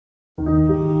So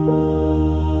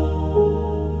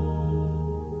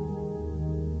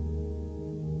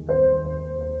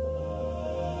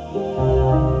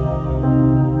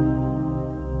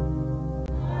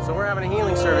we're having a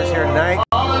healing service here tonight.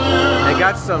 I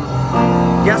got some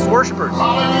guest worshipers.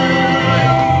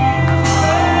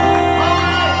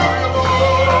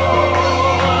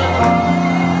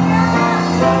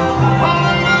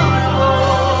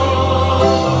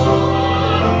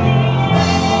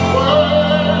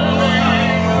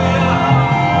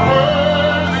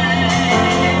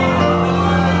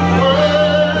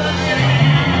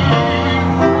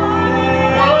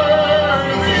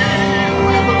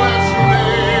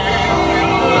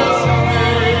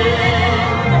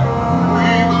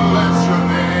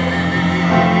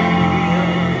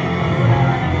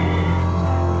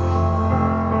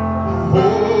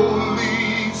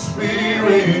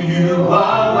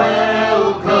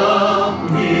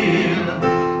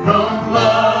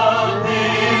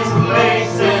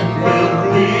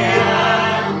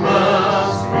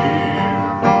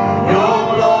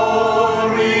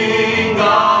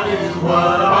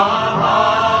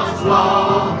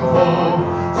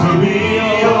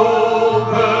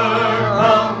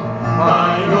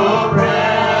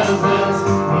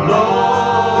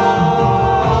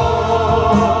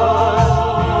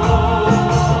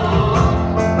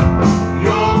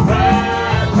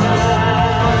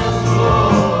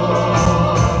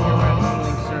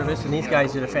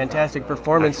 Guys did a fantastic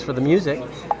performance for the music,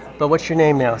 but what's your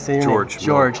name now? Say your George. Name.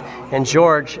 George. And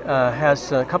George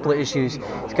has a couple of issues.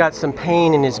 He's got some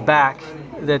pain in his back.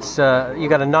 That's you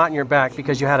got a knot in your back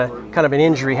because you had a kind of an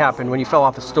injury happen when you fell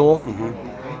off a stool.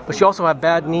 Mm-hmm. But you also have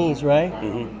bad knees, right?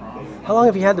 Mm-hmm. How long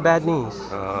have you had the bad knees?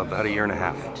 About 1.5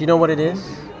 years. Do you know what it is?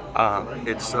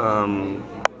 It's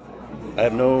I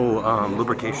have no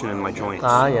lubrication in my joints.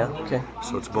 Ah, yeah, okay.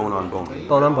 So it's bone on bone.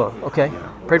 Bone on bone, okay. Yeah.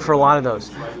 Prayed for a lot of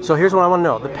those. So here's what I want to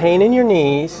know. The pain in your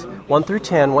knees, 1 through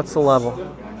 10, what's the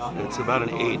level? It's about an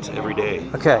 8 every day.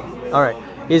 Okay, all right.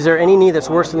 Is there any knee that's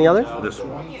worse than the other? This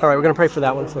one. All right, we're going to pray for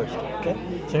that one first, okay?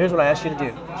 So here's what I ask you to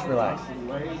do. Just relax.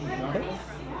 Okay?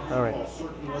 All right.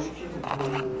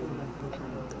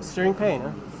 Stirring pain,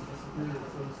 huh?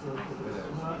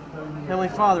 Heavenly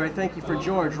Father, I thank you for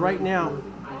George right now.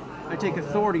 I take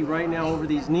authority right now over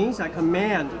these knees. I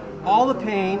command all the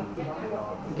pain,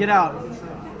 get out.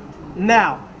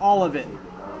 Now, all of it.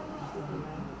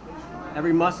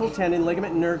 Every muscle, tendon,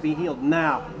 ligament, and nerve be healed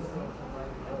now.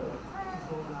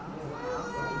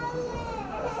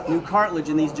 New cartilage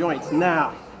in these joints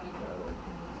now.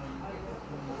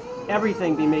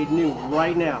 Everything be made new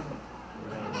right now.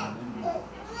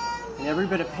 And every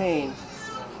bit of pain,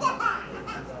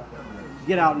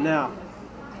 get out now.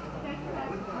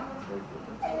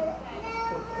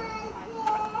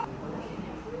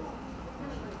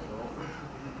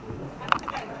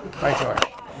 All right, George.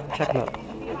 Check him out.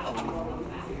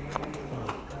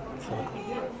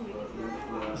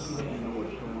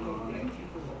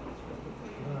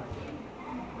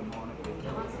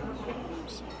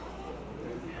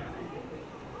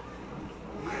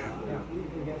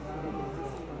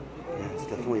 Yeah, it's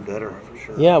definitely better for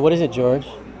sure. Yeah, what is it, George?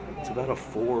 It's about a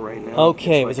 4 right now.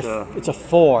 Okay, it's a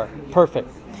 4.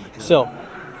 Perfect. So,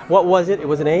 what was it? It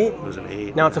was an 8? It was an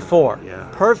 8. Now it's a 4. Yeah.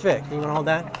 Perfect. You want to hold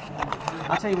that?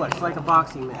 I'll tell you what, it's like a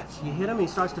boxing match. You hit him, he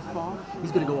starts to fall,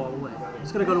 he's going to go all the way.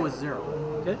 He's going to go to a 0.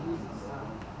 Okay?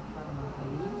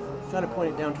 Try to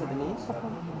point it down toward the knees.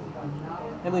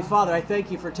 Heavenly Father, I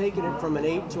thank you for taking it from an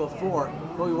 8 to a 4.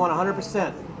 But we want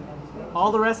 100%.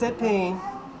 All the rest of that pain,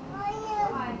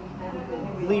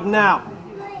 leave now.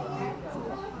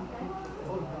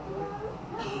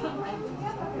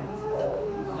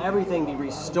 Everything be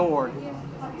restored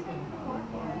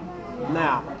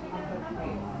now.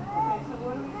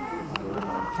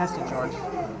 Test it, George.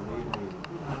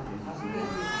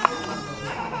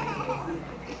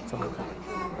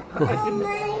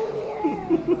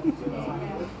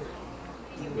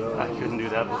 I couldn't do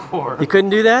that before. You couldn't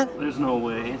do that? There's no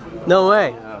way. No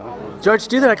way. Yeah. George,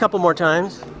 do that a couple more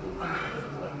times.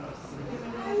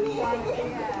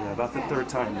 Yeah, about the 3rd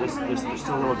time. There's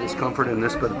still a little discomfort in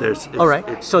this, but All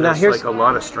right. So now here's like a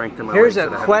lot of strength in my here's legs a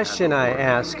that I question haven't I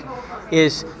had before. ask.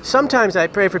 Is sometimes I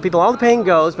pray for people, all the pain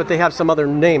goes, but they have some other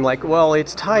name, like, well,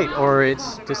 it's tight or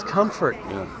it's discomfort.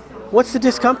 Yeah. What's the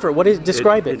discomfort? What is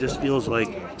describe it? It just feels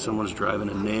like someone's driving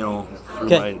a nail through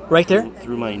Okay, my right there?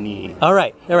 through my knee. All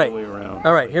right, all right. All the way around.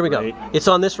 All right, here we go. Right? It's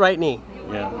on this right knee.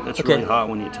 Yeah, it's Okay. really hot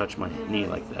when you touch my knee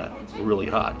like that. Really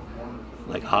hot.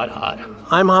 Like hot.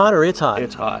 I'm hot or it's hot?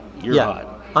 It's hot. You're yeah.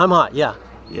 hot. I'm hot, yeah.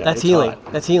 Yeah, That's it's healing.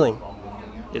 hot. That's healing.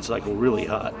 It's like really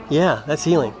hot. Yeah, that's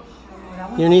healing.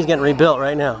 Your knee's getting rebuilt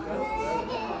right now.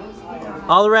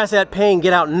 All the rest of that pain,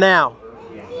 get out now.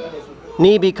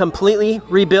 Knee be completely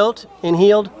rebuilt and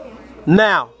healed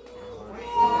now.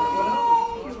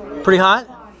 Pretty hot?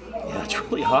 Yeah, it's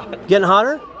really hot. Getting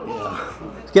hotter? Yeah.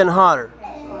 It's getting hotter.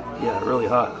 Yeah, really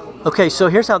hot. Okay, so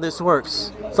here's how this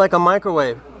works. It's like a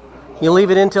microwave. You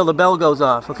leave it in till the bell goes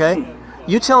off, okay?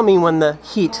 You tell me when the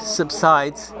heat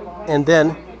subsides, and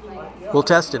then we'll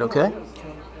test it, okay?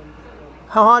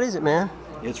 How hot is it, man?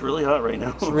 It's really hot right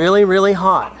now. It's really, really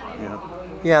hot. Yeah.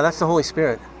 Yeah, that's the Holy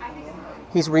Spirit.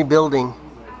 He's rebuilding.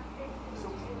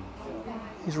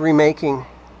 He's remaking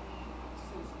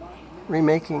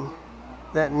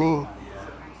that knee.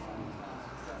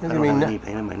 I don't have any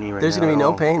pain in my knee right now. There's going to be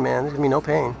no pain, man. There's going to be no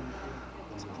pain.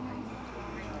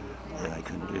 Yeah,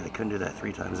 I couldn't do that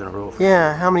 3 times in a row.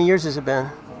 Yeah, how many years has it been?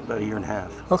 About 1.5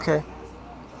 years. Okay.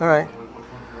 All right.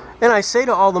 And I say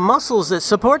to all the muscles that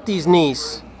support these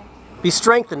knees, be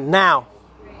strengthened now.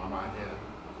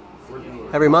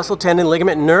 Every muscle, tendon,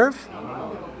 ligament, and nerve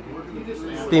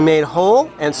be made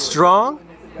whole and strong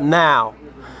now.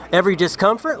 Every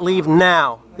discomfort, leave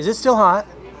now. Is it still hot?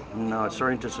 No, it's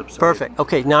starting to subside. Perfect.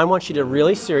 Okay, now I want you to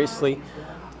really seriously,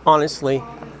 honestly,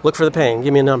 look for the pain.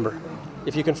 Give me a number,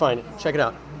 if you can find it. Check it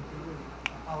out.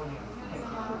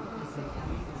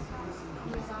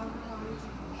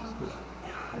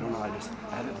 I don't know,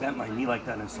 I haven't bent my knee like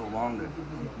that in so long that,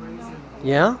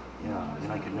 Yeah? yeah,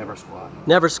 and I could never squat.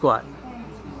 Never squat.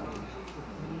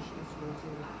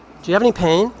 Do you have any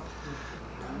pain?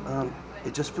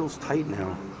 It just feels tight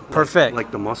now. Perfect. Like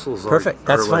the muscles Perfect.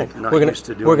 That's are like fine. not We're used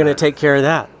to doing we're gonna that. take care of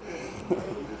that.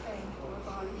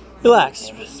 Relax.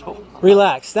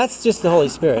 Relax. That's just the Holy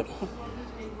Spirit.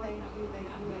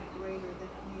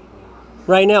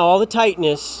 Right now, all the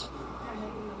tightness,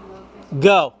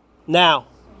 go. Now.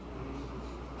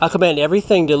 I command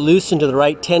everything to loosen to the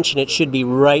right tension. It should be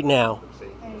right now.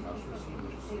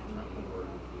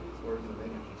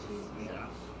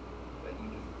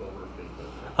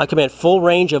 I command full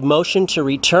range of motion to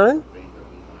return.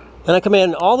 And I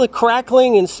command all the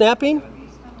crackling and snapping,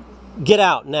 get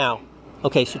out now.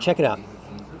 Okay, so check it out.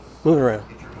 Move it around.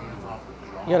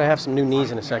 You gotta have some new knees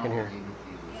in a second here.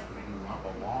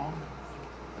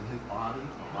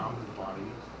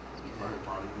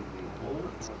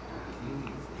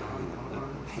 The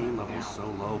pain level is so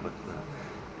low, but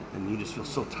the knee just feels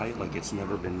so tight, like it's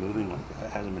never been moving like that.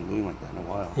 It hasn't been moving like that in a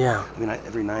while. Yeah. I mean,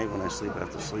 every night when I sleep, I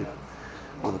have to sleep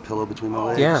with a pillow between my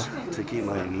legs Yeah. to keep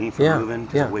my knee from moving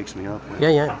because it wakes me up.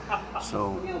 Yeah.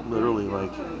 So literally,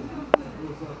 like,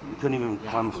 you couldn't even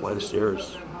climb a flight of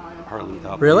stairs hardly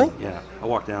without pain. Really? Yeah. I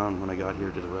walked down when I got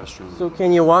here to the restroom. So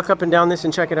can you walk up and down this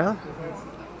and check it out?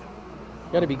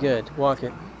 Gotta be good. Walk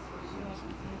it.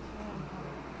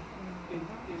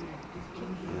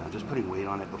 Yeah, just putting weight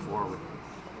on it before.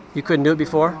 You couldn't do it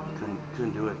before,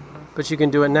 Couldn't do it. but you can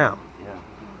do it now. Yeah.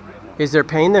 Is there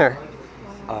pain there?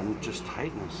 Just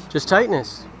tightness. Just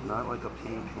tightness. Not like a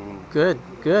pain. Good,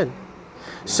 good.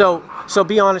 So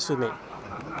be honest with me.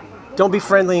 Don't be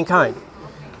friendly and kind.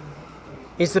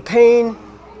 Is the pain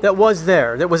that was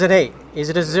there, that was an 8, is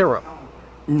it a 0?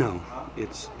 No,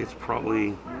 it's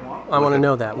probably. I want to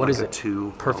know that. What like is a it?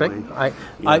 2. Perfect.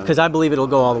 Yeah. Because I believe it'll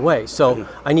go all the way. So Yeah.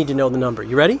 I need to know the number.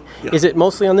 You ready? Yeah. Is it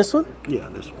mostly on this one? Yeah,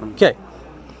 this one. Okay.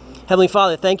 Heavenly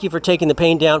Father, thank you for taking the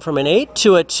pain down from an 8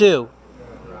 to a 2.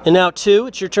 And now 2,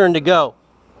 it's your turn to go.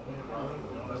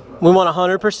 We want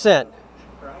 100%.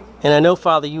 And I know,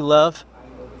 Father, you love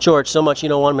George so much you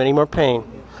don't want him any more pain.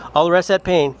 All the rest of that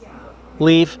pain,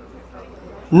 leave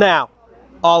now.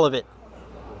 All of it.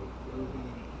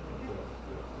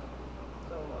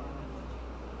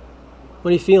 What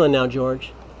are you feeling now,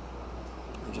 George?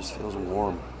 It just feels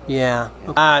warm. Yeah,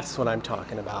 that's what I'm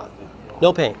talking about.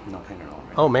 No pain. No pain at all.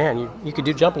 Oh man, you could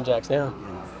do jumping jacks now.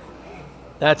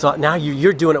 That's all. Now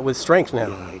you're doing it with strength now.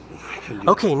 Yeah, I can do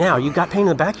Okay, now you got pain in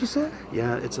the back, you said?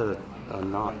 Yeah, it's a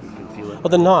knot. You can feel it. Oh,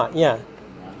 the knot. Yeah.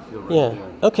 Feel right Yeah. there.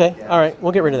 Okay. All right.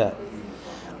 We'll get rid of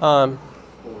that.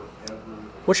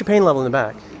 What's your pain level in the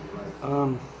back?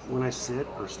 When I sit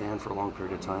or stand for a long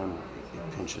period of time,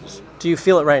 it pinches. Do you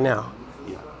feel it right now?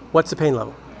 Yeah. What's the pain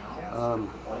level?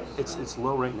 It's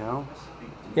low right now.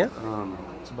 Yeah.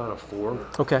 It's about a 4.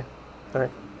 Okay. All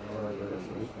right.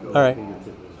 All right.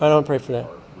 I don't pray for that.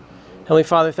 Heavenly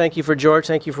Father, thank you for George.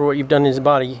 Thank you for what you've done in his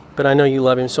body. But I know you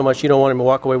love him so much you don't want him to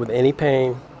walk away with any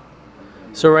pain.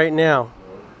 So right now,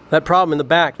 that problem in the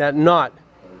back, that knot,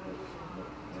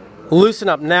 loosen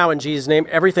up now in Jesus' name.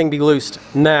 Everything be loosed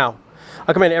now.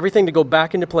 I command everything to go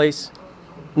back into place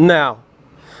now.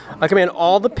 I command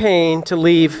all the pain to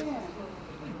leave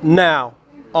now.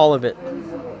 All of it.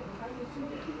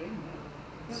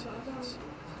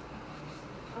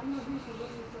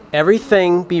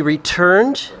 everything be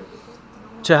returned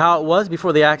to how it was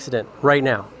before the accident right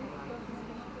now.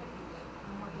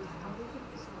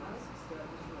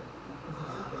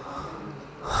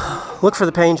 Look for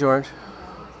the pain, George.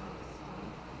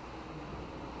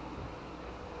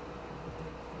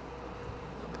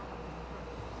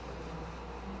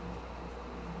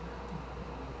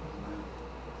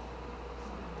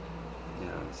 Yeah,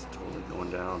 it's totally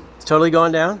going down. It's totally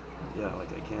going down? Yeah,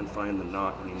 like I can't find the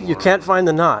knot anymore. You can't find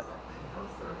the knot.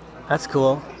 That's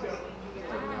cool.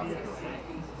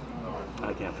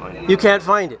 I can't find it. You can't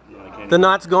find it. No, I can't. The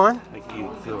knot's gone? Like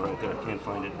you feel right there. I can't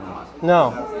find it now.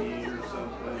 No.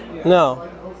 No.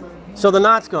 So the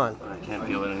knot's gone. I can't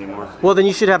feel it anymore. Well, then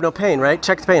you should have no pain, right?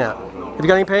 Check the pain out. Have you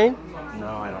got any pain? No,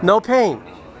 I don't. No pain.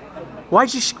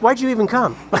 Why'd you even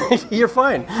come? You're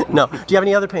fine. No. Do you have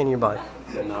any other pain in your body?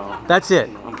 No. That's it.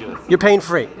 No, I'm good. You're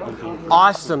pain-free. I'm pain-free.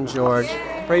 Awesome, George.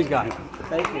 Praise God.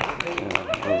 Thank you.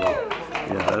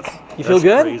 Yeah, that's. You feel that's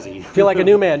good? Crazy. Feel like a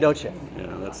new man, don't you? Yeah,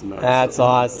 that's nuts. That's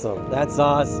awesome. That's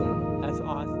awesome.